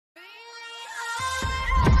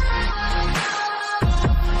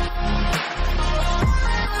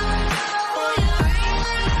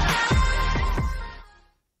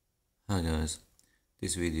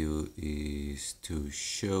This video is to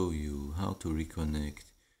show you how to reconnect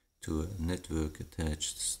to a network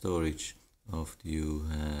attached storage after you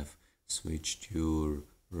have switched your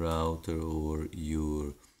router or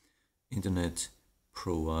your internet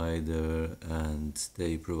provider and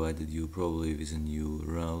they provided you probably with a new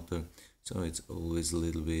router. So it's always a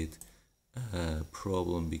little bit a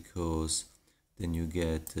problem because then you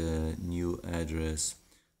get a new address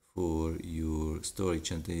for your storage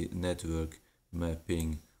and the network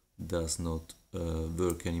mapping does not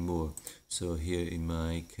work anymore. So here in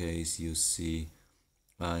my case you see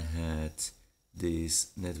I had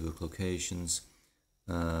these network locations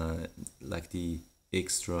like the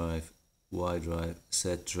X drive, Y drive,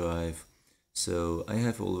 Z drive. So I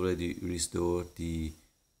have already restored the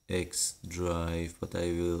X drive, but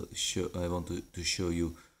I want to show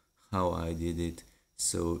you how I did it,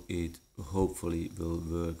 so it hopefully will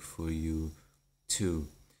work for you too.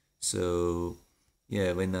 So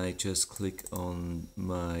yeah, when I just click on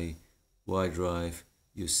my Y drive,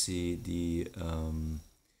 you see the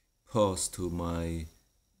path to my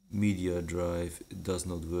media drive does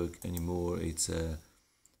not work anymore. It's a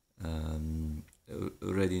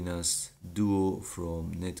Readiness Duo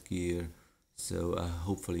from Netgear, so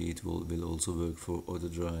hopefully it will also work for other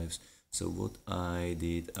drives. So what I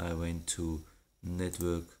did, I went to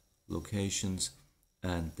network locations,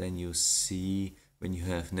 and then you see when you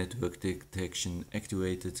have network detection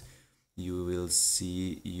activated, you will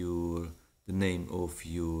see the name of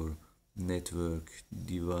your network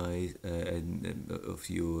device, of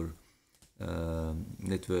your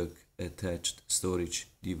network attached storage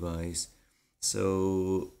device.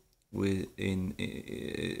 So within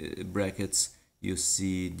brackets you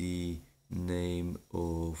see the name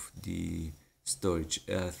of the storage.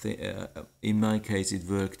 In my case it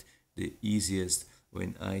worked the easiest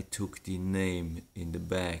when I took the name in the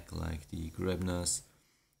back, like the NAS.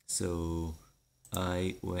 So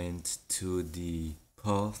I went to the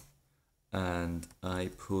path and I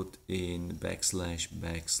put in /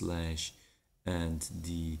 and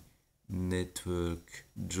the network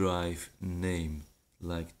drive name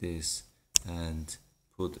like this and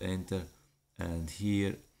put enter, and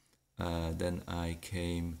here then I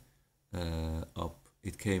came up,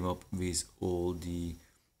 it came up with all the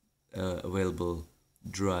available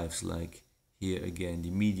drives, like here again the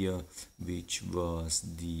media, which was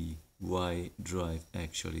the Y drive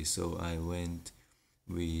actually. So I went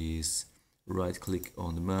with right click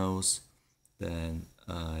on the mouse, then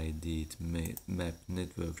I did map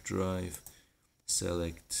network drive,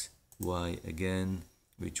 select Y again,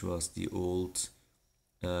 which was the old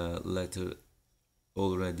letter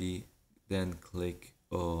already, then click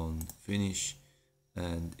on finish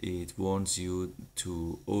and it wants you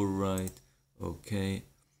to overwrite. Okay,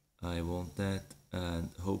 I want that,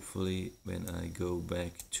 and hopefully when I go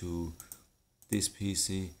back to this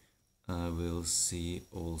PC I will see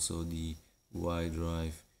also the Y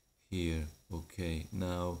drive here. Okay,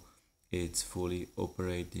 now it's fully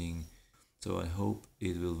operating, so I hope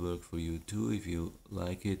it will work for you too. If you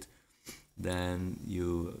like it, then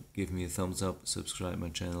you give me a thumbs up, subscribe my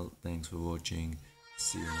channel. Thanks for watching,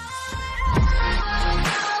 see you next time.